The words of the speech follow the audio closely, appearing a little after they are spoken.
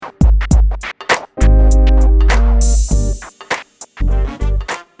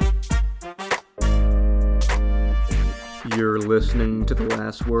listening to The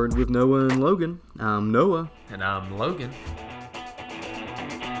Last Word with Noah and Logan. I'm Noah. And I'm Logan.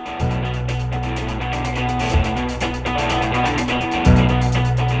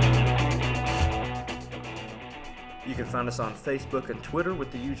 You can find us on Facebook and Twitter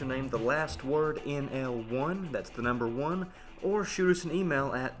with the username The Last Word NL1. That's the number 1. Or shoot us an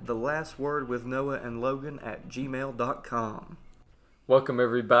email at thelastwordwithnoahandlogan@gmail.com. Welcome,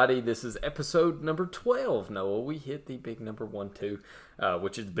 everybody. This is episode number 12, Noah. We hit the big number 12,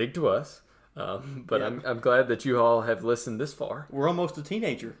 which is big to us. But yeah. I'm glad that you all have listened this far. We're almost a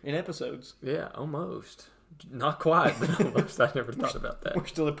teenager in episodes. Yeah, almost. Not quite, but almost. I never thought about that. We're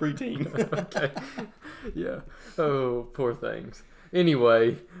still a preteen. Okay. Yeah. Oh, poor things.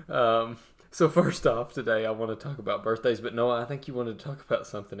 Anyway, so first off today, I want to talk about birthdays, but Noah, I think you wanted to talk about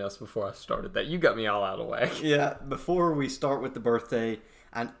something else before I started that. You got me all out of whack. Yeah, before we start with the birthday,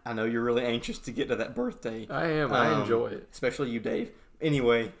 I know you're really anxious to get to that birthday. I am. I enjoy it. Especially you, Dave.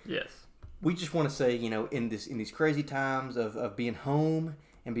 Anyway. Yes. We just want to say, in these crazy times of being home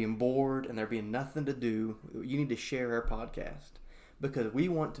and being bored and there being nothing to do, you need to share our podcast. Because we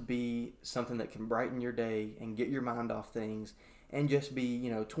want to be something that can brighten your day and get your mind off things and just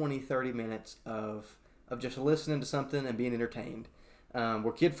be, 20, 30 minutes of just listening to something and being entertained.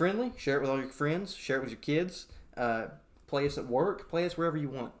 We're kid-friendly. Share it with all your friends. Share it with your kids. Play us at work. Play us wherever you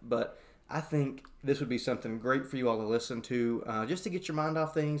want. But I think this would be something great for you all to listen to just to get your mind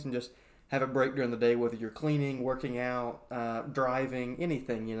off things and just have a break during the day, whether you're cleaning, working out, driving,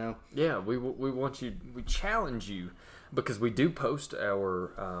 anything, Yeah, we challenge you because we do post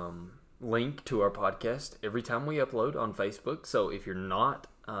our link to our podcast every time we upload on Facebook. So if you're not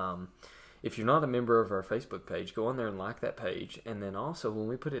a member of our Facebook page, go on there and like that page. And then also when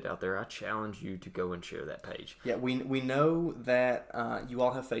we put it out there, I challenge you to go and share that page. Yeah, we know that you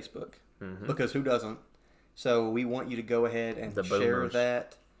all have Facebook because who doesn't? So we want you to go ahead and share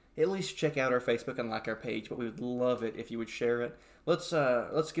that. At least check out our Facebook and like our page, but we would love it if you would share it. Let's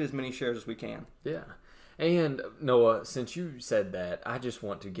get as many shares as we can. Yeah. And Noah, since you said that, I just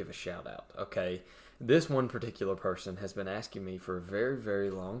want to give a shout out, okay? This one particular person has been asking me for a very, very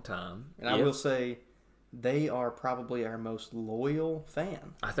long time. And I will say they are probably our most loyal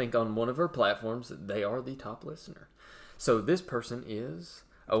fan. I think on one of our platforms, they are the top listener. So this person is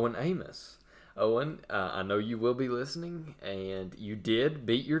Owen Amos. Owen, I know you will be listening, and you did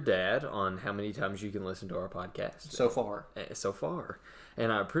beat your dad on how many times you can listen to our podcast. So far.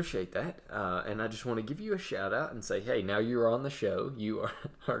 And I appreciate that. And I just want to give you a shout out and say, hey, now you're on the show. You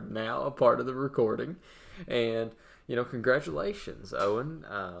are now a part of the recording. And, congratulations, Owen.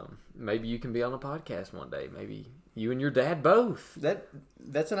 Maybe you can be on a podcast one day. Maybe you and your dad both.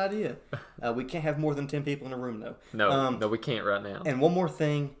 That's an idea. We can't have more than 10 people in a room, though. No, we can't right now. And one more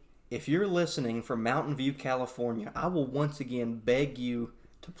thing. If you're listening from Mountain View, California, I will once again beg you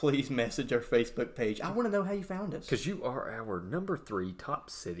to please message our Facebook page. I want to know how you found us. Because you are our number 3 top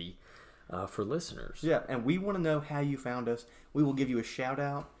city for listeners. Yeah, and we want to know how you found us. We will give you a shout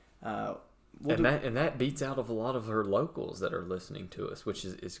out. That beats out of a lot of our locals that are listening to us, which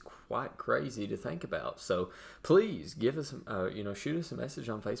is quite crazy to think about. So please give us, shoot us a message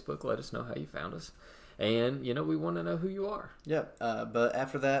on Facebook. Let us know how you found us. And, we want to know who you are. Yeah, but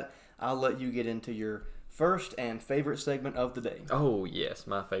after that, I'll let you get into your first and favorite segment of the day. Oh, yes,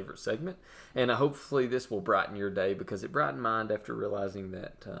 my favorite segment. And hopefully this will brighten your day because it brightened mine after realizing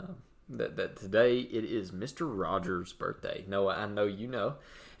that that today it is Mr. Rogers' birthday. Noah, I know you know.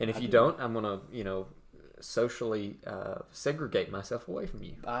 And if you don't, I'm going to, socially segregate myself away from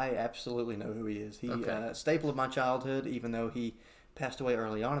you. I absolutely know who he is. He staple of my childhood, even though he passed away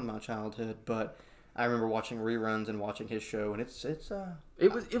early on in my childhood, but I remember watching reruns and watching his show, and it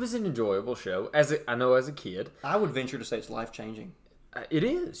was an enjoyable show. As a kid, I would venture to say it's life changing. It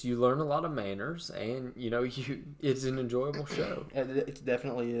is. You learn a lot of manners, and it's an enjoyable show. It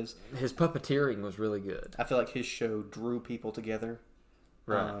definitely is. His puppeteering was really good. I feel like his show drew people together.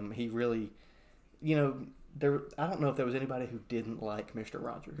 Right. He really, I don't know if there was anybody who didn't like Mr.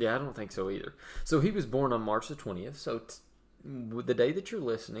 Rogers. Yeah, I don't think so either. So he was born on March the 20th. So the day that you're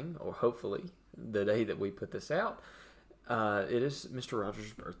listening, or hopefully the day that we put this out, it is Mr.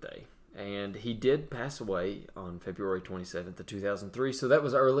 Rogers' birthday. And he did pass away on February 27th of 2003, so that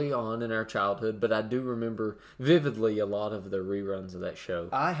was early on in our childhood, but I do remember vividly a lot of the reruns of that show.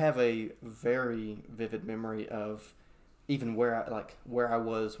 I have a very vivid memory of even where I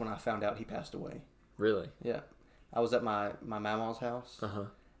was when I found out he passed away. Really? Yeah. I was at my mama's house,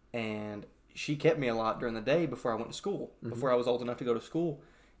 and she kept me a lot during the day before I went to school, before I was old enough to go to school.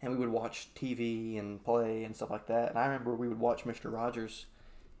 And we would watch TV and play and stuff like that. And I remember we would watch Mr. Rogers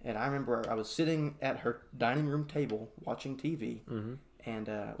And I remember I was sitting at her dining room table watching TV, and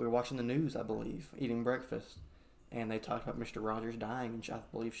we were watching the news, I believe, eating breakfast, and they talked about Mr. Rogers dying, and I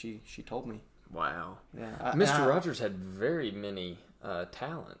believe she told me. Wow. Yeah, Mr. Rogers had very many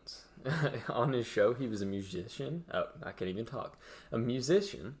talents. On his show, he was a musician. Oh, I can't even talk. A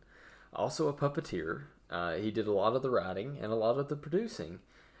musician, also a puppeteer. He did a lot of the writing and a lot of the producing.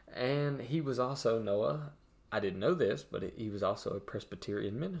 And he was also, Noah, I didn't know this, but he was also a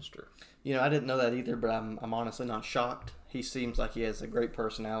Presbyterian minister. You know, I didn't know that either, but I'm honestly not shocked. He seems like he has a great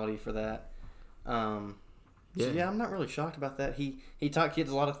personality for that. So yeah, I'm not really shocked about that. He taught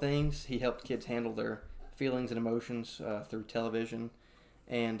kids a lot of things. He helped kids handle their feelings and emotions through television.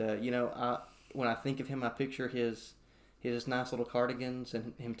 And when I think of him, I picture his nice little cardigans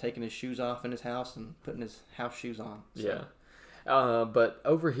and him taking his shoes off in his house and putting his house shoes on. So. Yeah. But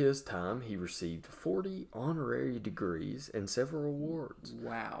over his time, he received 40 honorary degrees and several awards.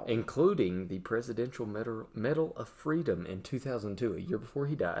 Wow. Including the Presidential Medal of Freedom in 2002, a year before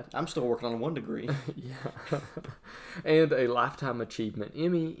he died. I'm still working on 1 degree. Yeah. And a Lifetime Achievement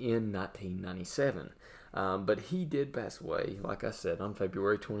Emmy in 1997. But he did pass away, like I said, on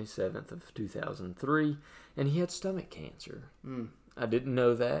February 27th of 2003, and he had stomach cancer. I didn't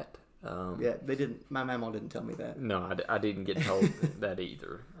know that. Yeah, they didn't. My mama didn't tell me that. No, I didn't get told that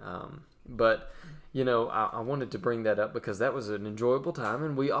either. But, I wanted to bring that up because that was an enjoyable time,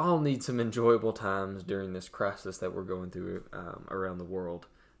 and we all need some enjoyable times during this crisis that we're going through around the world.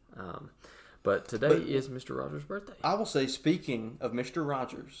 But today is Mr. Rogers' birthday. I will say, speaking of Mr.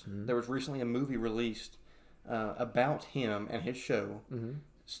 Rogers, there was recently a movie released about him and his show,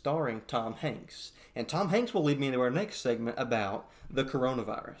 starring Tom Hanks. And Tom Hanks will lead me into our next segment about the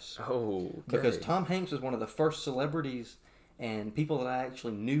coronavirus. Oh, okay. Because Tom Hanks was one of the first celebrities and people that I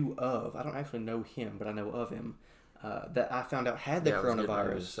actually knew of. I don't actually know him, but I know of him. That I found out had the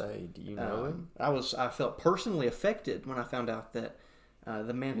coronavirus. Do you know him? I felt personally affected when I found out that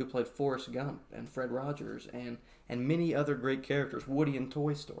the man who played Forrest Gump and Fred Rogers and many other great characters, Woody in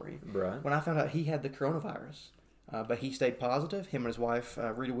Toy Story. Right. When I found out he had the coronavirus, but he stayed positive. Him and his wife,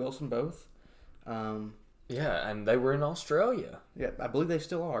 Rita Wilson, both. Yeah, and they were in Australia. Yeah, I believe they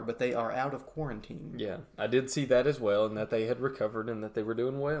still are, but they are out of quarantine. Yeah, I did see that as well, and that they had recovered and that they were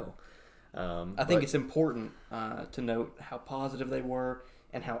doing well. I think it's important to note how positive they were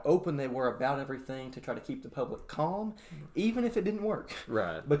and how open they were about everything to try to keep the public calm, even if it didn't work.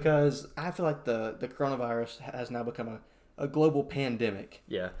 Right. Because I feel like the coronavirus has now become a global pandemic.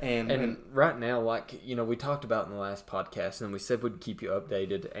 Yeah. And right now, we talked about in the last podcast, and we said we'd keep you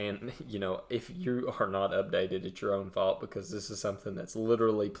updated. And, if you are not updated, it's your own fault because this is something that's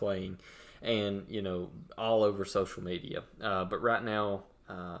literally playing and, all over social media. But right now,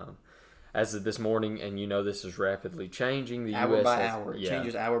 as of this morning, and this is rapidly changing. The hour U.S. by hour. It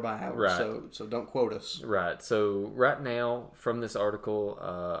changes hour by hour. Right. So don't quote us. Right. So right now, from this article,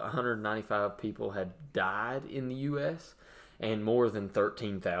 195 people had died in the U.S. and more than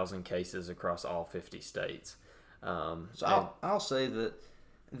 13,000 cases across all 50 states. I'll say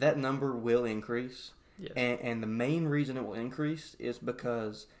that number will increase. Yes. And the main reason it will increase is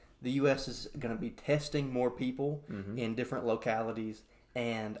because the U.S. is going to be testing more people in different localities.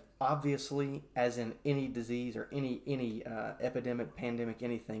 And obviously, as in any disease or any epidemic, pandemic,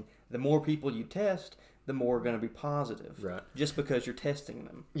 anything, the more people you test, the more are going to be positive. Right. Just because you're testing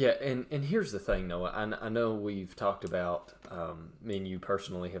them. Yeah, and here's the thing, Noah. I know we've talked about, me and you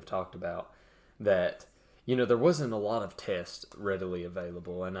personally have talked about that, there wasn't a lot of tests readily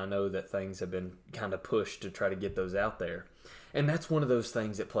available. And I know that things have been kind of pushed to try to get those out there. And that's one of those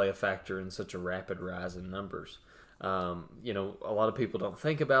things that play a factor in such a rapid rise in numbers. A lot of people don't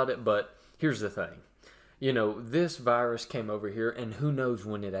think about it, but here's the thing. This virus came over here, and who knows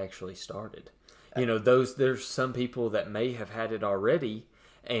when it actually started. There's some people that may have had it already,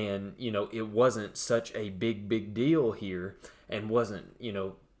 and, it wasn't such a big deal here and wasn't,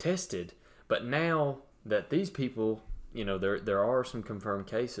 tested. But now that these people, there are some confirmed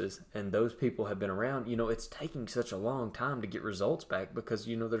cases, and those people have been around, it's taking such a long time to get results back because,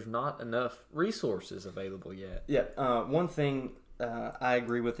 there's not enough resources available yet. Yeah. One thing I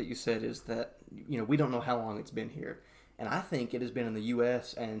agree with that you said is that, we don't know how long it's been here. And I think it has been in the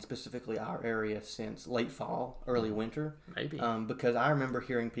U.S. and specifically our area since late fall, early winter. Maybe. Because I remember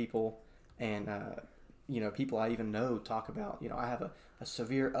hearing people and, people I even know talk about, I have a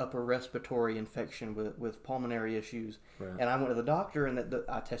severe upper respiratory infection with pulmonary issues. Right. And I went to the doctor and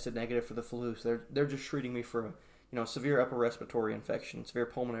I tested negative for the flu. So they're just treating me for severe upper respiratory infection, severe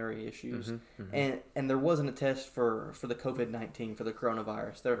pulmonary issues, Mm-hmm, mm-hmm. and there wasn't a test for the COVID-19, for the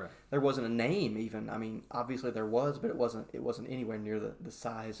coronavirus. There wasn't a name even. I mean, obviously there was, but it wasn't anywhere near the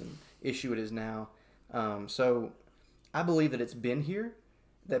size and issue it is now. So I believe that it's been here,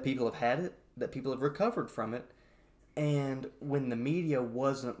 that people have had it, that people have recovered from it, and when the media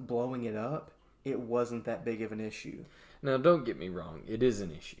wasn't blowing it up, it wasn't that big of an issue. Now, don't get me wrong; it is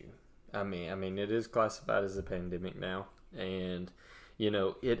an issue. I mean, it is classified as a pandemic now, and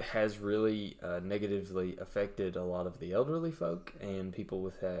it has really negatively affected a lot of the elderly folk and people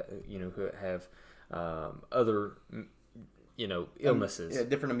with who have other illnesses,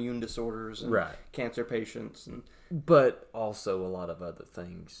 different immune disorders, and right? Cancer patients, but also a lot of other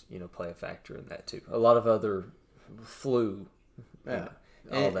things play a factor in that too. A lot of other flu,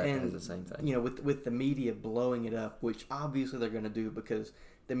 all that has the same thing. With the media blowing it up, which obviously they're going to do because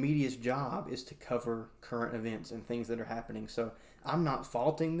the media's job is to cover current events and things that are happening. So I'm not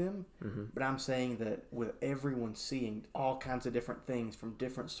faulting them, but I'm saying that with everyone seeing all kinds of different things from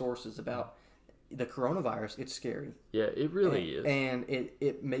different sources about the coronavirus, it's scary. Yeah, it really is. And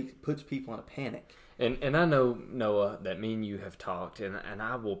it puts people in a panic. And I know, Noah, that me and you have talked, and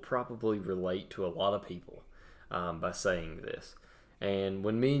I will probably relate to a lot of people by saying this. And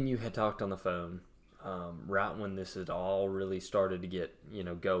when me and you had talked on the phone, right when this had all really started to get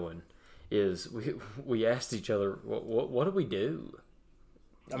going, is we asked each other, what do we do?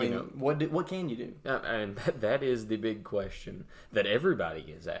 I mean, what can you do? And that is the big question that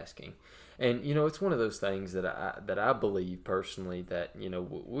everybody is asking. And it's one of those things that I believe personally that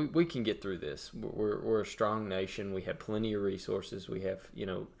we can get through this. We're a strong nation. We have plenty of resources. We have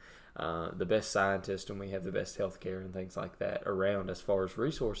the best scientists, and we have the best healthcare and things like that around as far as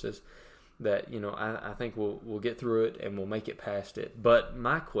resources. That I think we'll get through it and we'll make it past it. But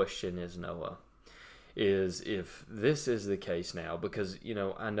my question is, Noah, is if this is the case now, because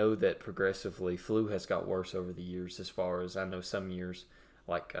I know that progressively flu has got worse over the years. As far as I know, some years,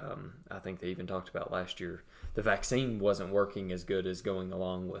 like I think they even talked about last year, the vaccine wasn't working as good as going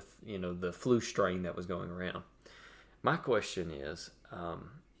along with the flu strain that was going around. My question is,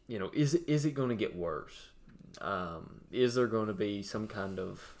 is it going to get worse? Is there going to be some kind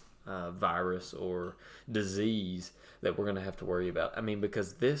of virus or disease that we're going to have to worry about? I mean,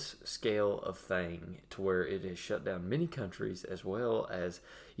 because this scale of thing to where it has shut down many countries, as well as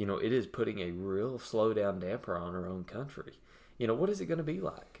it is putting a real slow down damper on our own country. What is it going to be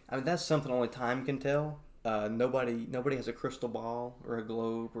like? I mean, that's something only time can tell. Nobody has a crystal ball or a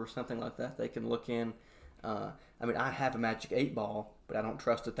globe or something like that they can look in. I mean, I have a Magic 8 Ball, but I don't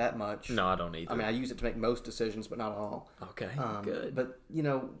trust it that much. No, I don't either. I mean, I use it to make most decisions, but not all. Okay, good. But,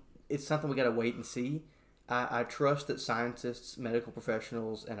 it's something we got to wait and see. I trust that scientists, medical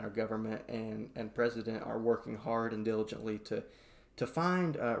professionals, and our government and president are working hard and diligently to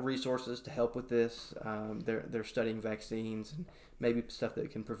find resources to help with this. They're studying vaccines and maybe stuff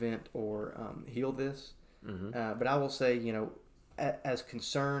that can prevent or heal this. Mm-hmm. But I will say, as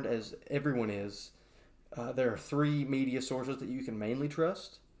concerned as everyone is, there are 3 media sources that you can mainly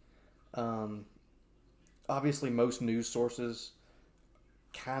trust. Obviously, most news sources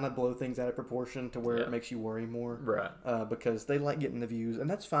kind of blow things out of proportion to where it makes you worry more, right? Because they like getting the views, and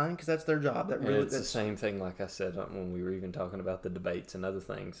that's fine because that's their job. It's the same thing, like I said when we were even talking about the debates and other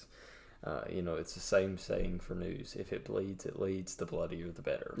things. It's the same saying for news: if it bleeds, it leads. The bloodier, the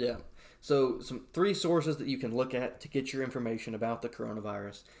better. Yeah. So 3 sources that you can look at to get your information about the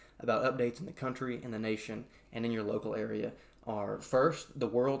coronavirus, about updates in the country, in the nation, and in your local area are: first, the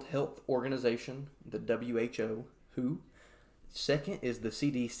World Health Organization, the WHO. Second is the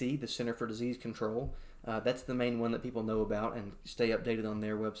CDC, the Center for Disease Control. That's the main one that people know about and stay updated on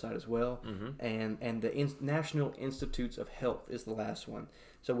their website as well. Mm-hmm. And the National Institutes of Health is the last one.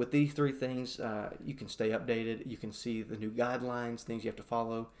 So with these 3 things, you can stay updated. You can see the new guidelines, things you have to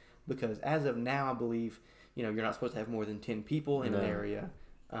follow. Because as of now, I believe you're not supposed to have more than 10 people in an area.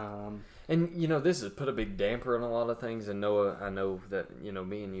 And this has put a big damper on a lot of things. And Noah, I know that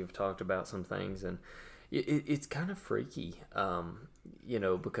me and you have talked about some things, and it's kind of freaky,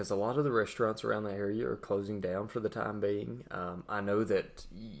 because a lot of the restaurants around the area are closing down for the time being. I know that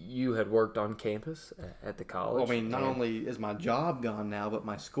you had worked on campus at the college. Well, I mean, not only is my job gone now, but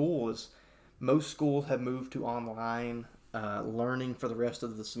my most schools have moved to online learning for the rest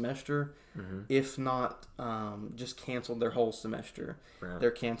of the semester. Mm-hmm. If not, just canceled their whole semester. Right.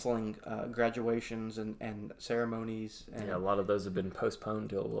 They're canceling graduations and ceremonies. And, a lot of those have been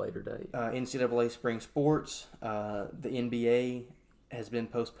postponed till a later date. NCAA spring sports, the NBA has been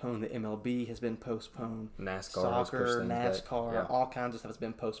postponed. The MLB has been postponed. NASCAR, soccer, NASCAR, all kinds of stuff has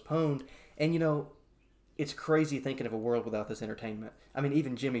been postponed. And it's crazy thinking of a world without this entertainment. I mean,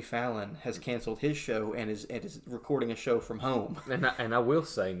 even Jimmy Fallon has canceled his show and is recording a show from home. And I will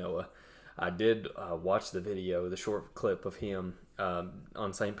say, Noah, I did watch the video, the short clip of him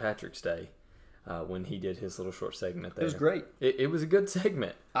on St. Patrick's Day when he did his little short segment there. It was great. It was a good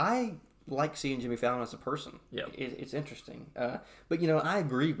segment. I like seeing Jimmy Fallon as a person. Yeah, it's interesting. But I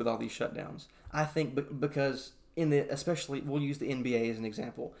agree with all these shutdowns. I think because especially we'll use the NBA as an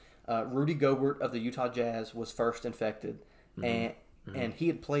example. Rudy Gobert of the Utah Jazz was first infected, and he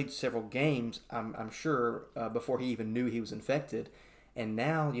had played several games. I'm sure before he even knew he was infected. And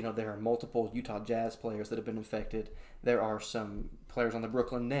now, there are multiple Utah Jazz players that have been infected. There are some players on the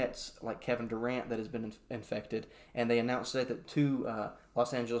Brooklyn Nets, like Kevin Durant, that has been infected. And they announced today that 2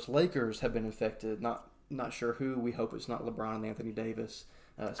 Los Angeles Lakers have been infected. Not sure who. We hope it's not LeBron and Anthony Davis,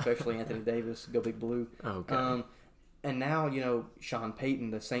 especially Anthony Davis. Go Big Blue. Okay. And now, Sean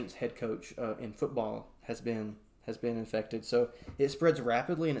Payton, the Saints head coach in football, has been infected. So it spreads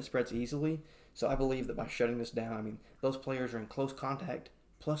rapidly and it spreads easily. So I believe that by shutting this down, those players are in close contact,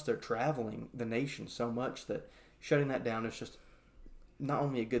 plus they're traveling the nation so much that shutting that down is just not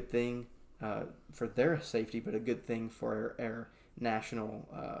only a good thing for their safety, but a good thing for our national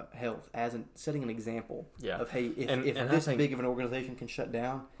health, as in setting an example of, hey, if this big of an organization can shut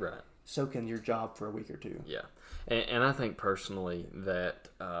down, right, so can your job for a week or two. Yeah, and I think personally that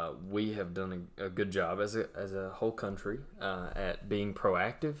we have done a good job as a whole country at being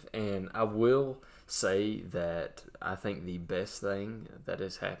proactive, and I will say that I think the best thing that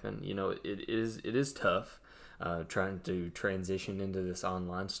has happened, it is tough trying to transition into this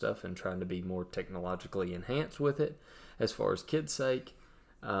online stuff and trying to be more technologically enhanced with it as far as kids' sake.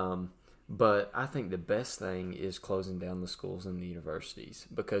 But I think the best thing is closing down the schools and the universities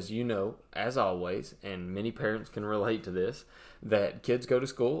because, as always, and many parents can relate to this, that kids go to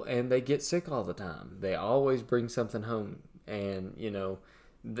school and they get sick all the time. They always bring something home. And,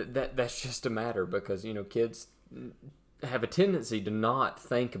 that's just a matter because, kids have a tendency to not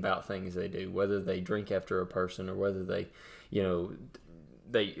think about things they do, whether they drink after a person or whether they,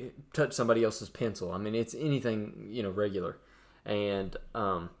 they touch somebody else's pencil. It's anything, regular. And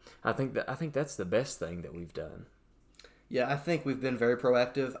I think that's the best thing that we've done. Yeah, I think we've been very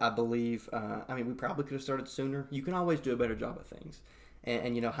proactive. I believe. We probably could have started sooner. You can always do a better job of things,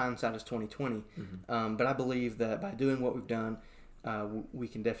 and hindsight is 20/20. But I believe that by doing what we've done, we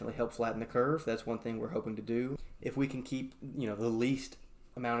can definitely help flatten the curve. That's one thing we're hoping to do. If we can keep the least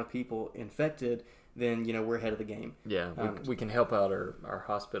amount of people infected, then we're ahead of the game. Yeah, we can help out our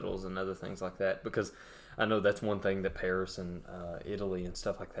hospitals and other things like that because I know that's one thing that Paris and Italy and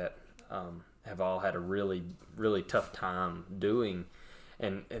stuff like that have all had a really, really tough time doing.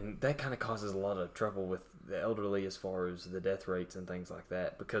 And that kind of causes a lot of trouble with the elderly as far as the death rates and things like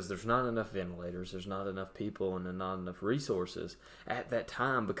that because there's not enough ventilators, there's not enough people, and not enough resources at that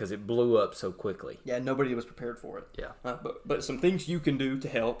time because it blew up so quickly. Yeah, nobody was prepared for it. Yeah. But some things you can do to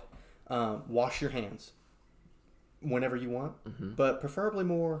help, wash your hands whenever you want, but preferably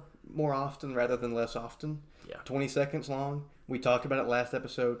more often rather than less often. Yeah. 20 seconds long. We talked about it last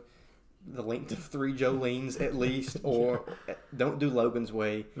episode. The length of 3 Jolene's at least, or don't do Logan's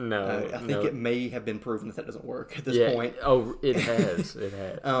Way. No, I think it may have been proven that doesn't work at this point. Oh, it has. It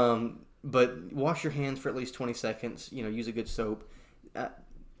has. But wash your hands for at least 20 seconds. Use a good soap.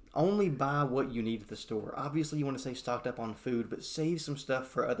 Only buy what you need at the store. Obviously, you want to stay stocked up on food, but save some stuff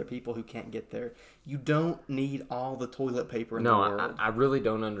for other people who can't get there. You don't need all the toilet paper in the world. No, I really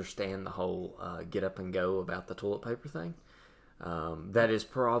don't understand the whole get up and go about the toilet paper thing. That is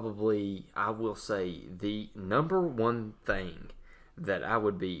probably, I will say, the number one thing that I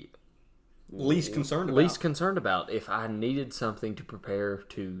would be least concerned about if I needed something to prepare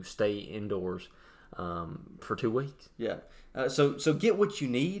to stay indoors for 2 weeks. Yeah. So get what you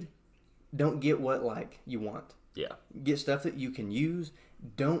need. Don't get what you want. Yeah. Get stuff that you can use.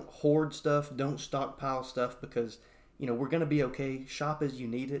 Don't hoard stuff. Don't stockpile stuff because we're gonna be okay. Shop as you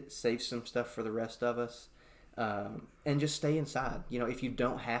need it. Save some stuff for the rest of us. And just stay inside. If you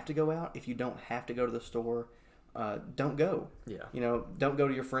don't have to go out, if you don't have to go to the store, don't go. Yeah. Don't go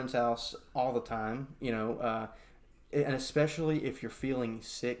to your friend's house all the time. And especially if you're feeling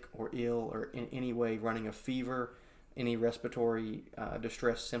sick or ill or in any way running a fever, any respiratory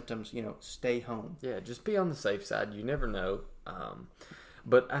distress symptoms, stay home. Yeah, just be on the safe side. You never know.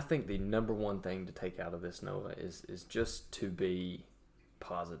 But I think the number one thing to take out of this, Noah, is just to be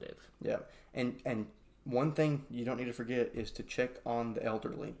positive. Yeah, and one thing you don't need to forget is to check on the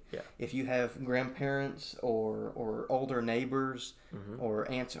elderly. Yeah. If you have grandparents or older neighbors or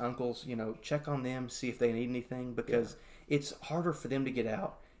aunts, uncles, check on them, see if they need anything because it's harder for them to get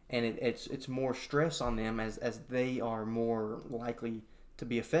out. and it's more stress on them as they are more likely to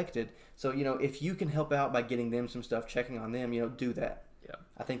be affected. So, if you can help out by getting them some stuff, checking on them, do that. Yeah.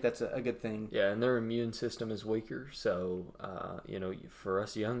 I think that's a good thing. Yeah, and their immune system is weaker, so for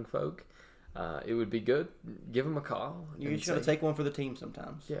us young folk, it would be good. Give them a call. You just got to take one for the team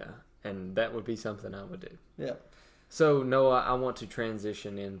sometimes. Yeah, and that would be something I would do. Yeah. So, Noah, I want to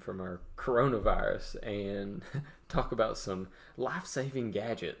transition in from our coronavirus and talk about some life-saving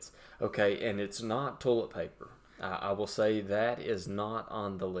gadgets. Okay, and it's not toilet paper. I will say that is not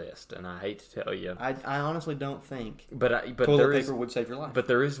on the list, and I hate to tell you. I honestly don't think but toilet paper would save your life. But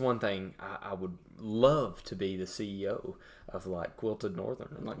there is one thing I would love to be the CEO of, like Quilted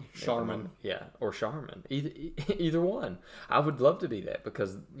Northern, like Charmin. Yeah, or Charmin. Either one. I would love to be that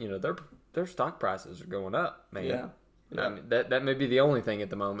because their stock prices are going up, man. Yeah. I mean, that may be the only thing at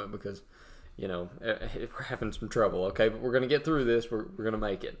the moment because we're having some trouble. Okay, but we're gonna get through this. We're gonna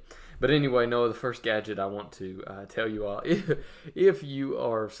make it. But anyway, Noah, the first gadget I want to tell you all, if you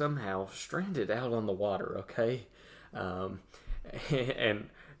are somehow stranded out on the water, okay, and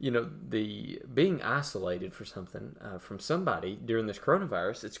the being isolated for something from somebody during this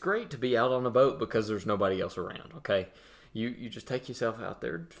coronavirus, it's great to be out on a boat because there's nobody else around. Okay, you just take yourself out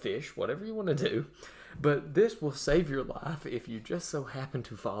there, fish, whatever you want to do, but this will save your life if you just so happen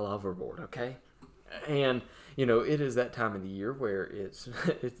to fall overboard. Okay, and it is that time of the year where it's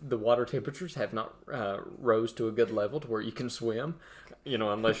the water temperatures have not rose to a good level to where you can swim,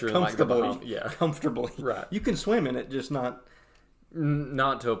 unless you're in like the Bahamas. Yeah, comfortably. Right. You can swim in it, just not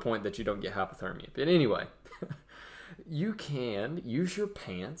to a point that you don't get hypothermia. But anyway, you can use your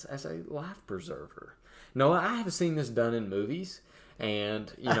pants as a life preserver. No, I have seen this done in movies,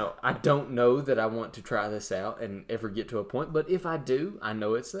 and I don't know that I want to try this out and ever get to a point. But if I do, I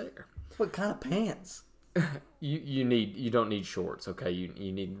know it's there. What kind of pants? You don't need shorts, okay? You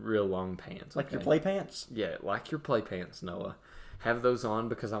need real long pants. Like okay? your play pants? Yeah, like your play pants, Noah. Have those on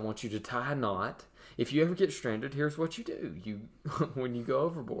because I want you to tie a knot. If you ever get stranded, here's what you do. When you go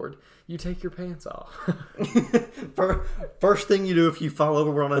overboard, you take your pants off. First thing you do if you fall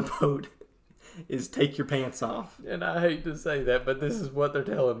overboard on a boat is take your pants off. And I hate to say that, but this is what they're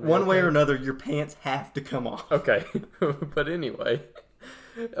telling me. One way or another, your pants have to come off. Okay. But anyway.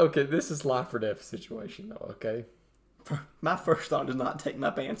 Okay, this is life or death situation, though, okay? My first thought is not take my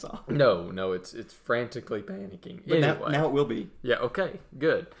pants off. No, it's frantically panicking. But anyway. now it will be. Yeah, okay,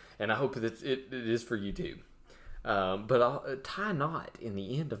 good. And I hope that it is for you too. But I'll tie a knot in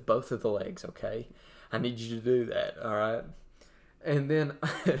the end of both of the legs, okay? I need you to do that, all right? And then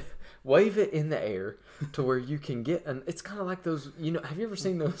wave it in the air to where you can get it's kind of like those, have you ever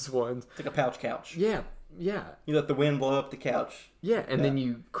seen those ones? It's like a pouch couch. Yeah. You let the wind blow up the couch. Yeah, and then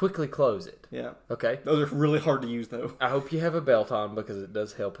you quickly close it. Yeah. Okay? Those are really hard to use, though. I hope you have a belt on because it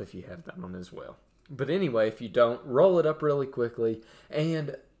does help if you have that on as well. But anyway, if you don't, roll it up really quickly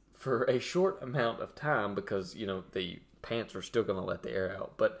and for a short amount of time because, the pants are still going to let the air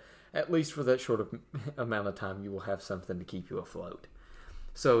out. But at least for that short amount of time, you will have something to keep you afloat.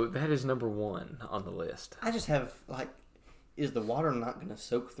 So that is number one on the list. I just have, is the water not going to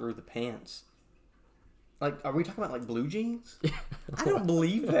soak through the pants? Are we talking about, blue jeans? I don't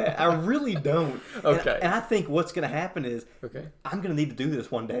believe that. I really don't. Okay. And I think what's going to happen is I'm going to need to do this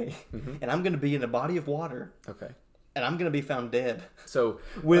one day. Mm-hmm. And I'm going to be in a body of water. Okay. And I'm going to be found dead. So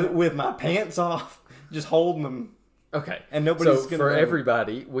with my pants off, just holding them. Okay. And nobody's going to for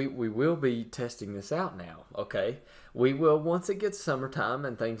everybody, we will be testing this out now, okay? We will, once it gets summertime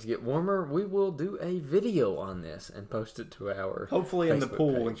and things get warmer, we will do a video on this and post it to our hopefully Facebook in the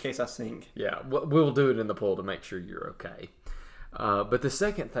pool page. In case I sink. Yeah, we'll do it in the pool to make sure you're okay. But the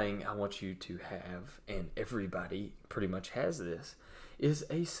second thing I want you to have, and everybody pretty much has this, is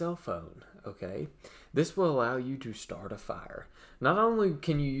a cell phone, okay? This will allow you to start a fire. Not only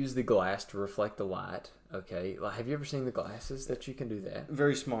can you use the glass to reflect the light, okay? Have you ever seen the glasses that you can do that?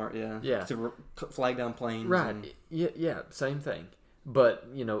 Very smart, yeah. Yeah. To flag down planes. Right. Yeah, same thing. But,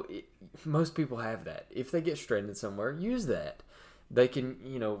 most people have that. If they get stranded somewhere, use that. They can,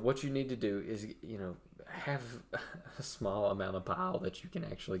 what you need to do is, have a small amount of pile that you can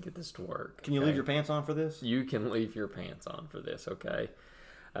actually get this to work. Can you leave your pants on for this? You can leave your pants on for this, okay?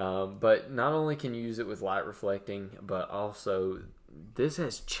 But not only can you use it with light reflecting, but also this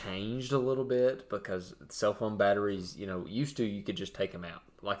has changed a little bit because cell phone batteries, used to you could just take them out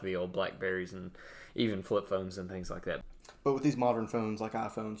like the old Blackberries and even flip phones and things like that. But with these modern phones like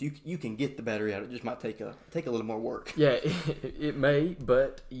iPhones, you can get the battery out. It just might take a little more work. Yeah, it may,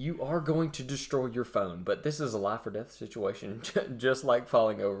 but you are going to destroy your phone. But this is a life or death situation, just like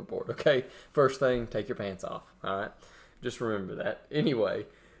falling overboard, okay? First thing, take your pants off, all right? Just remember that. Anyway,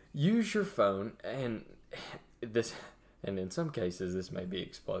 use your phone, and this, and in some cases, this may be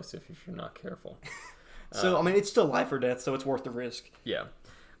explosive if you're not careful. So, I mean, it's still life or death, so it's worth the risk. Yeah,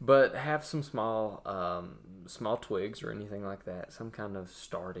 but have some small twigs or anything like that. Some kind of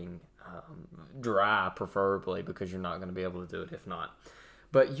starting, dry preferably, because you're not going to be able to do it if not.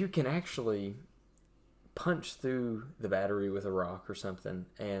 But you can actually punch through the battery with a rock or something,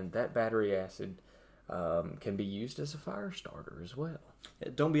 and that battery acid can be used as a fire starter as well.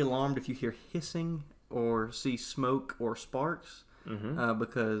 Don't be alarmed if you hear hissing or see smoke or sparks,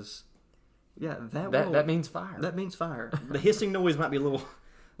 because that means fire. That means fire. The hissing noise might be a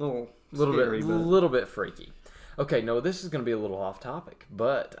little bit freaky. Okay, no, this is going to be a little off topic,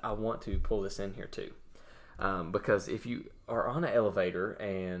 but I want to pull this in here too, because if you are on an elevator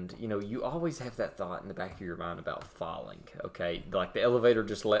and you always have that thought in the back of your mind about falling. Okay, like the elevator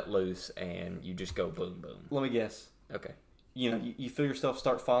just let loose and you just go boom boom. Let me guess. Okay. You feel yourself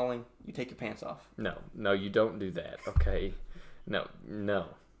start falling, you take your pants off. No, you don't do that. Okay, no, not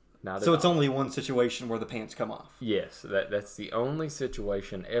at all. So it's only one situation where the pants come off. Yes, that's the only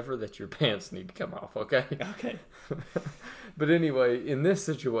situation ever that your pants need to come off. Okay. Okay. But anyway, in this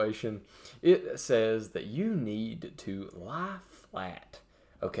situation, it says that you need to lie flat.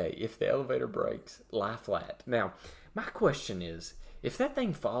 Okay, if the elevator breaks, lie flat. Now, my question is, if that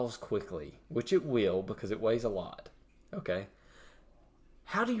thing falls quickly, which it will because it weighs a lot, okay,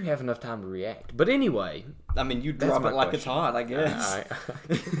 how do you have enough time to react? But anyway, I mean, you drop it like it's hot, I guess.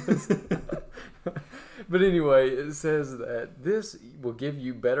 But anyway, it says that this will give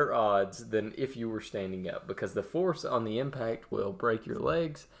you better odds than if you were standing up, because the force on the impact will break your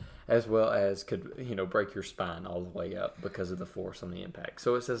legs as well as could break your spine all the way up because of the force on the impact.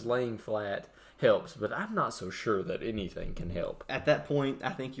 So it says laying flat helps, but I'm not so sure that anything can help. At that point,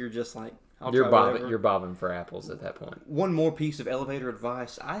 I think you're just like, you're bobbing for apples at that point. One more piece of elevator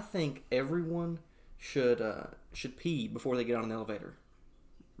advice: I think everyone should pee before they get on an elevator.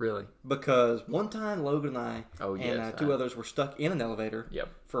 Really? Because one time Logan and I and two others were stuck in an elevator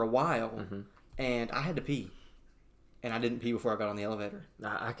for a while, and I had to pee, and I didn't pee before I got on the elevator.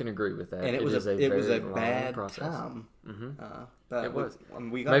 I can agree with that. And it was a bad time. But it was.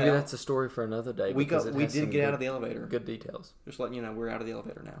 We got Maybe out. That's a story for another day. We did get out of the elevator. Good details. Just letting you know, we're out of the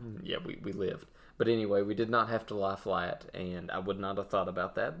elevator now. Yeah, we lived. But anyway, we did not have to lie flat, and I would not have thought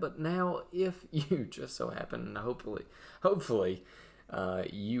about that. But now, if you just so happen, and hopefully,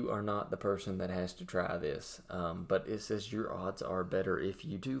 you are not the person that has to try this. But it says your odds are better if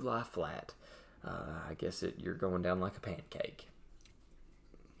you do lie flat. I guess you're going down like a pancake.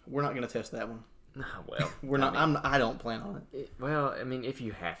 We're not going to test that one. Well, we're not. I don't plan on it. Well, I mean, if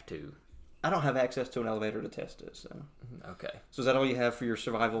you have to. I don't have access to an elevator to test it. So. Okay. So is that all you have for your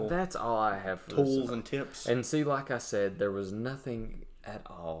survival? That's all I have for tools and tips. And see, like I said, there was nothing at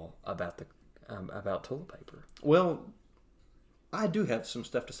all about about toilet paper. Well, I do have some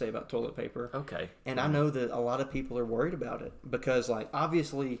stuff to say about toilet paper. Okay. And I know that a lot of people are worried about it because, like,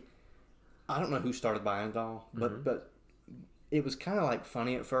 obviously, I don't know who started buying it all, but it was kind of like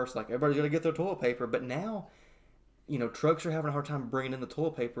funny at first, like everybody's got to get their toilet paper. But now, trucks are having a hard time bringing in the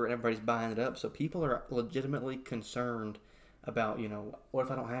toilet paper and everybody's buying it up. So people are legitimately concerned about, what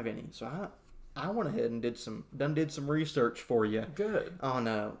if I don't have any? So I went ahead and did some research for you. Good.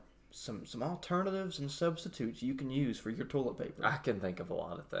 On some alternatives and substitutes you can use for your toilet paper. I can think of a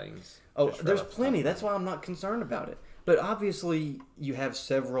lot of things. Oh, there's plenty. That's why I'm not concerned about it. But obviously, you have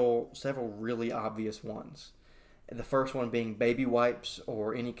several really obvious ones. The first one being baby wipes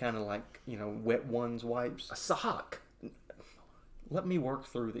or any kind of wet ones wipes. A sock. Let me work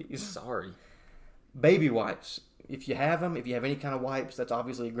through these. Sorry. Baby wipes. If you have them, if you have any kind of wipes, that's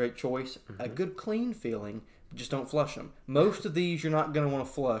obviously a great choice. A good clean feeling, just don't flush them. Most of these you're not going to want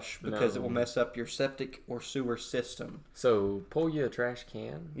to flush because it will mess up your septic or sewer system. So pull you a trash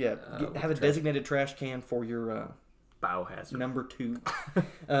can. Yeah, have a designated trash can for your biohazard. Number 2.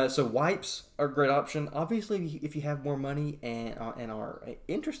 So wipes are a great option. Obviously, if you have more money and are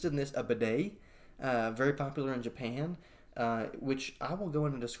interested in this, a bidet, very popular in Japan, which I will go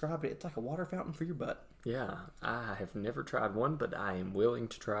in and describe it. It's like a water fountain for your butt. Yeah, I have never tried one, but I am willing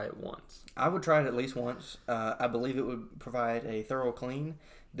to try it once. I would try it at least once. I believe it would provide a thorough clean.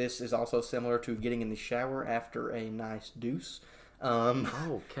 This is also similar to getting in the shower after a nice deuce.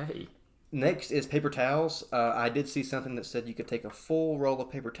 Okay. Next is paper towels. I did see something that said you could take a full roll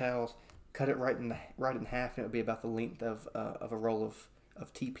of paper towels, cut it right in half, and it would be about the length of a roll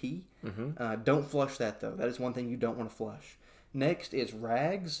of TP. Don't flush that, though. That is one thing you don't want to flush. Next is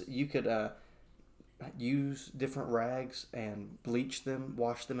rags. You could use different rags and bleach them,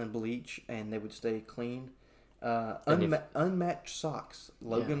 wash them and bleach, and they would stay clean. Unmatched socks.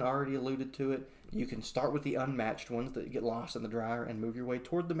 Logan already alluded to it. You can start with the unmatched ones that get lost in the dryer and move your way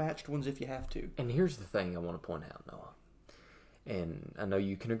toward the matched ones if you have to. And here's the thing I want to point out, Noah. And I know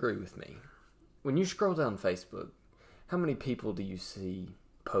you can agree with me. When you scroll down Facebook, how many people do you see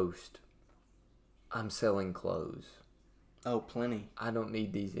post, "I'm selling clothes. Oh, plenty. I don't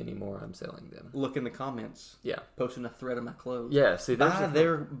need these anymore. I'm selling them." Look in the comments. Yeah. Posting a thread of my clothes. Yeah, see, buy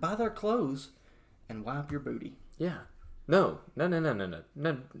their clothes and wipe your booty. Yeah. No.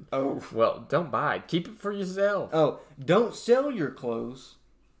 Oh. Well, don't buy it. Keep it for yourself. Oh, don't sell your clothes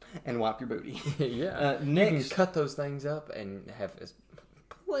and wipe your booty. Yeah. You Next, can cut those things up and have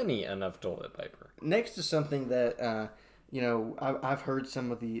plenty enough toilet paper. next to something that I've heard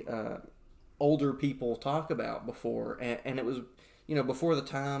some of the older people talk about before, and it was before the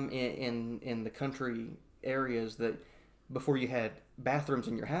time in the country areas that before you had bathrooms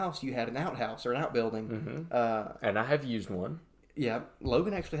in your house, you had an outhouse or an outbuilding. Mm-hmm. And I have used one. Yeah,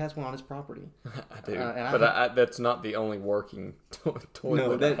 Logan actually has one on his property. I do, and that's not the only working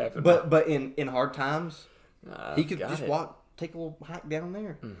toilet I have. But in hard times, he could just it. take a little hike down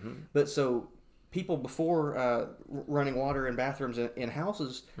there. Mm-hmm. But so people before running water in bathrooms in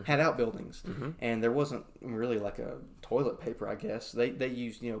houses had outbuildings, and there wasn't really like a toilet paper. I guess they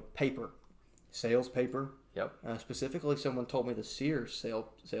used paper, sales paper. Yep. Specifically, someone told me the Sears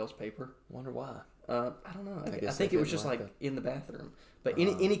sales paper. Wonder why. I don't know. I guess think they it was didn't just like like in the bathroom. But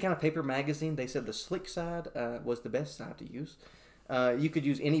any kind of paper magazine, they said the slick side was the best side to use. You could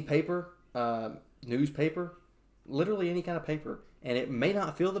use any paper, newspaper, literally any kind of paper. And it may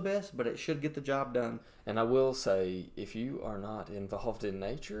not feel the best, but it should get the job done. And I will say, if you are not involved in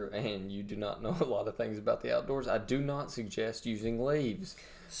nature and you do not know a lot of things about the outdoors, I do not suggest using leaves.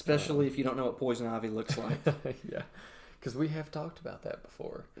 Especially if you don't know what poison ivy looks like. Yeah, because we have talked about that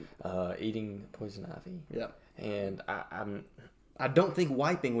before. Eating poison ivy. Yeah. And I don't think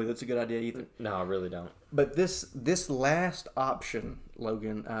wiping with it's a good idea either. No, I really don't. But this last option,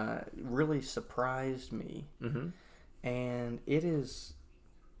 Logan, really surprised me. Mm-hmm. And it is,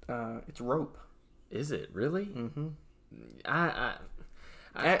 it's rope. Is it really? Mm-hmm.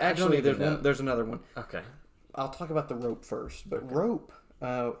 Actually, there's another one. Okay. I'll talk about the rope first. But rope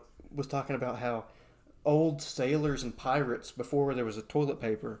was talking about how old sailors and pirates, before there was a toilet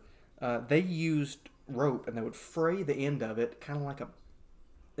paper, they used rope and they would fray the end of it, kind of like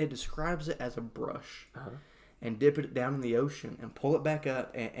it describes it as a brush. Uh-huh. And dip it down in the ocean and pull it back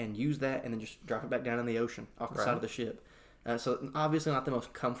up and use that and then just drop it back down in the ocean off the side of the ship. So obviously not the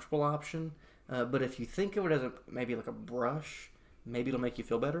most comfortable option, but if you think of it as maybe like a brush, maybe it'll make you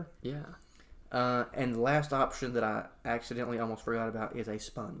feel better. Yeah. And the last option that I accidentally almost forgot about is a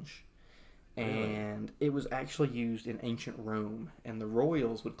sponge. Really? And it was actually used in ancient Rome, and the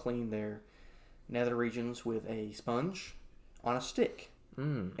royals would clean their nether regions with a sponge on a stick.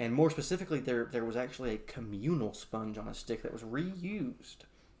 Mm. And more specifically, there was actually a communal sponge on a stick that was reused.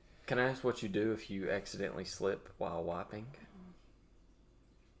 Can I ask what you do if you accidentally slip while wiping?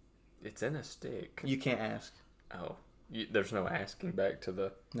 It's in a stick. You can't ask. Oh, there's no asking back to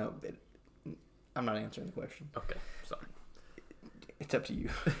the... No, I'm not answering the question. Okay, sorry. It's up to you.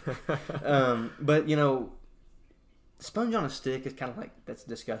 But, sponge on a stick is kind of like, that's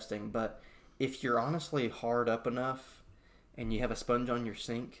disgusting. But if you're honestly hard up enough and you have a sponge on your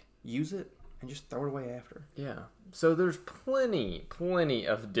sink, use it and just throw it away after. Yeah. So there's plenty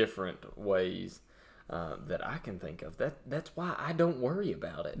of different ways that I can think of. That's why I don't worry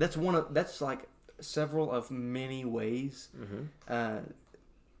about it. That's like several of many ways. Mm-hmm.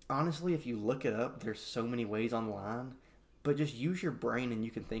 Honestly, if you look it up, there's so many ways online. But just use your brain and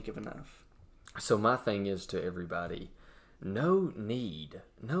you can think of enough. So my thing is to everybody, no need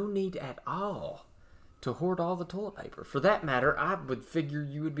at all to hoard all the toilet paper. For that matter, I would figure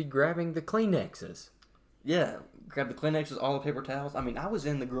you would be grabbing the Kleenexes. Yeah, grab the Kleenexes, all the paper towels. I mean, I was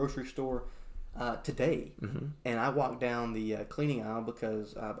in the grocery store today, and I walked down the cleaning aisle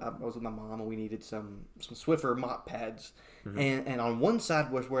because I was with my mom and we needed some Swiffer mop pads. And on one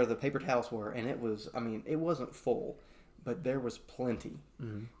side was where the paper towels were, and it wasn't full, but there was plenty.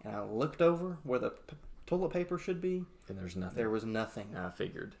 And I looked over where the toilet paper should be, and there's nothing. There was nothing. I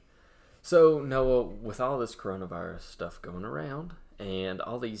figured. So, Noah, with all this coronavirus stuff going around and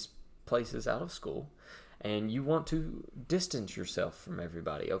all these places out of school, and you want to distance yourself from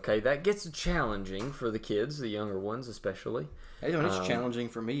everybody, okay? That gets challenging for the kids, the younger ones especially. Hey, it's challenging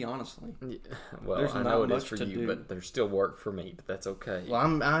for me, honestly. Well, there's I know it is for you, but there's still work for me, but that's okay. Well,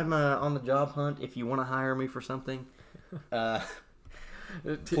 I'm on the job hunt. If you want to hire me for something,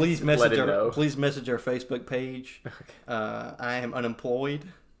 please message our Facebook page. Okay. I am unemployed.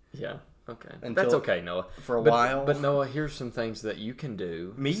 Yeah. Okay. Until- That's okay, Noah. for a while. But Noah, here's some things that you can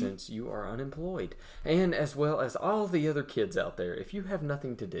do Me? since you are unemployed. And as well as all the other kids out there, if you have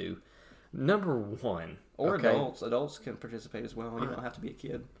nothing to do, number one, Or okay, adults can participate as well. You don't have to be a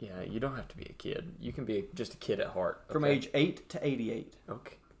kid. Yeah, you don't have to be a kid. You can be just a kid at heart. From okay? age 8 to 88.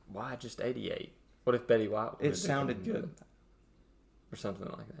 Okay. Why just 88? What if Betty White It sounded good. Or something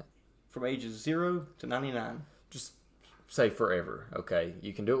like that. From ages 0 to 99. Just say forever, okay?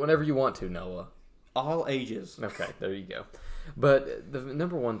 You can do it whenever you want to, Noah. All ages. Okay, there you go. But the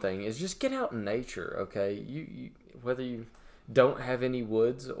number one thing is just get out in nature, okay? You whether you don't have any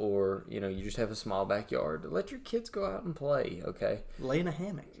woods or, you just have a small backyard, let your kids go out and play, okay? Lay in a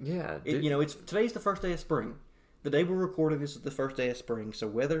hammock. Yeah. It's today's the first day of spring. The day we're recording this is the first day of spring, so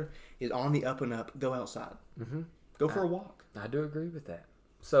weather is on the up and up. Go outside. Mm-hmm. Go for a walk. I do agree with that.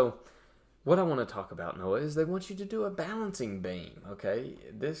 So, what I want to talk about, Noah, is they want you to do a balancing beam, okay?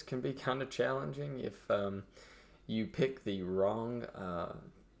 This can be kind of challenging if you pick the wrong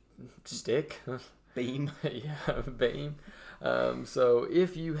stick. Beam. Yeah, beam. So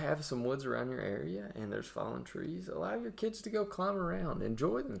if you have some woods around your area and there's fallen trees, allow your kids to go climb around,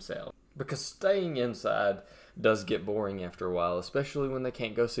 enjoy themselves. Because staying inside does get boring after a while, especially when they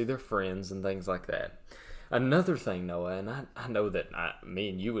can't go see their friends and things like that. Another thing, Noah, and I know that me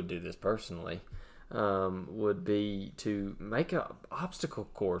and you would do this personally, would be to make an obstacle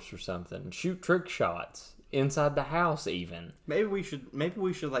course or something. Shoot trick shots inside the house even. Maybe we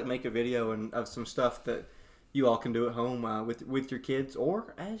should like make a video of some stuff that you all can do at home with your kids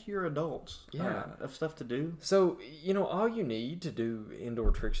or as your adults. Yeah. Of stuff to do. So, all you need to do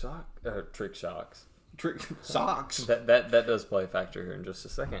indoor trick shocks. Trick socks. That does play a factor here in just a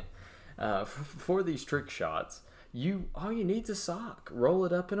second. For these trick shots, all you need is a sock. Roll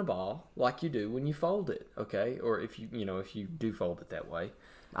it up in a ball like you do when you fold it, okay? Or if you do fold it that way.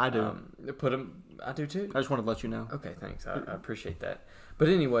 I do. I do too. I just wanted to let you know. Okay, thanks. I appreciate that. But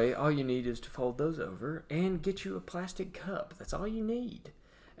anyway, all you need is to fold those over and get you a plastic cup. That's all you need.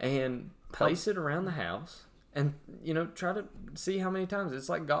 And place it around the house and, try to see how many times. It's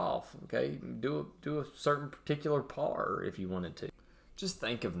like golf, okay? Do a certain particular par if you wanted to. Just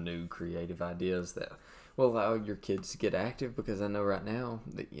think of new creative ideas that will allow your kids to get active, because I know right now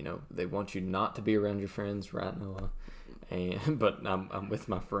that, they want you not to be around your friends, right, Noah? But I'm with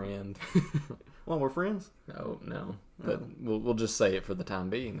my friend. Well, we're friends. No. But we'll just say it for the time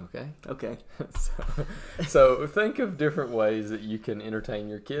being, okay? Okay. So think of different ways that you can entertain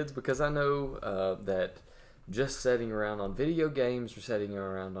your kids, because I know that just sitting around on video games or sitting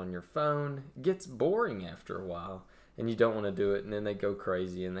around on your phone gets boring after a while, and you don't want to do it, and then they go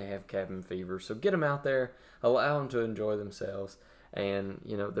crazy and they have cabin fever. So get them out there, allow them to enjoy themselves. And,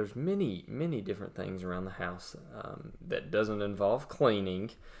 there's many, many different things around the house that doesn't involve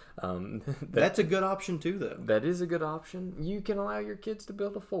cleaning. That's a good option too, though. That is a good option. You can allow your kids to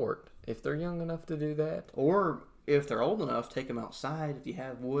build a fort if they're young enough to do that. Or if they're old enough, take them outside. If you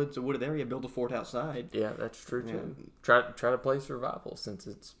have a wooded area, build a fort outside. Yeah, that's true too. Try to play survival since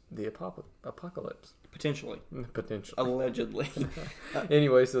it's the apocalypse. Potentially. Allegedly.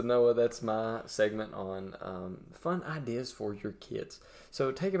 Anyway, so Noah, that's my segment on fun ideas for your kids.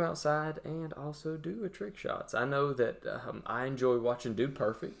 So take them outside and also do a trick shots. I know that I enjoy watching Dude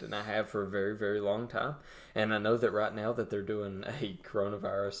Perfect, and I have for a very, very long time. And I know that right now that they're doing a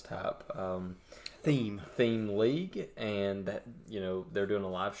coronavirus type theme league, and that they're doing a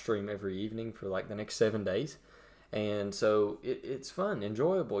live stream every evening for like the next 7 days. And so it's fun,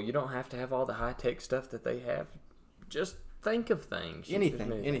 enjoyable. You don't have to have all the high-tech stuff that they have. Just think of things.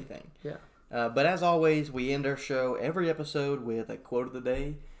 Anything. Yeah. But as always, we end our show every episode with a quote of the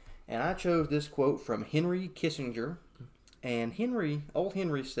day. And I chose this quote from Henry Kissinger. And old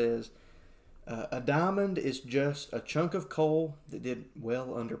Henry says, a diamond is just a chunk of coal that did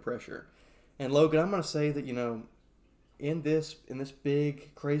well under pressure. And Logan, I'm going to say that, in this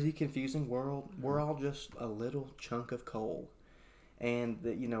big, crazy, confusing world, we're all just a little chunk of coal. And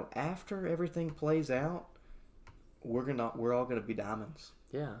that, after everything plays out, we're all gonna be diamonds.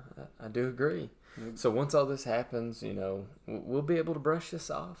 Yeah, I do agree. Mm-hmm. So once all this happens, we'll be able to brush this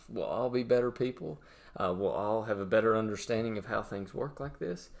off. We'll all be better people. We'll all have a better understanding of how things work like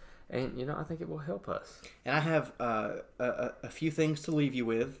this. And, I think it will help us. And I have a few things to leave you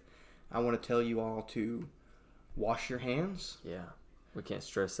with. I want to tell you all to wash your hands. Yeah, we can't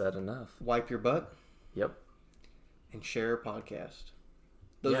stress that enough. Wipe your butt. Yep. And share a podcast.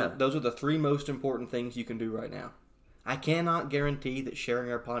 Those are the three most important things you can do right now. I cannot guarantee that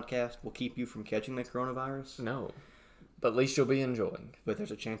sharing our podcast will keep you from catching the coronavirus. No, but at least you'll be enjoying. But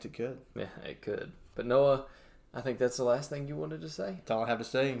there's a chance it could. Yeah, it could. But Noah, I think that's the last thing you wanted to say. That's all I have to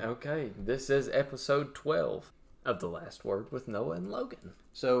say. Okay, this is episode 12 of The Last Word with Noah and Logan.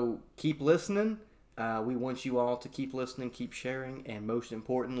 So keep listening. We want you all to keep listening, keep sharing, and most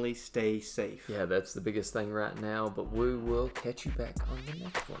importantly, stay safe. Yeah, that's the biggest thing right now, but we will catch you back on the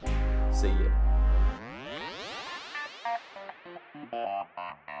next one. See ya.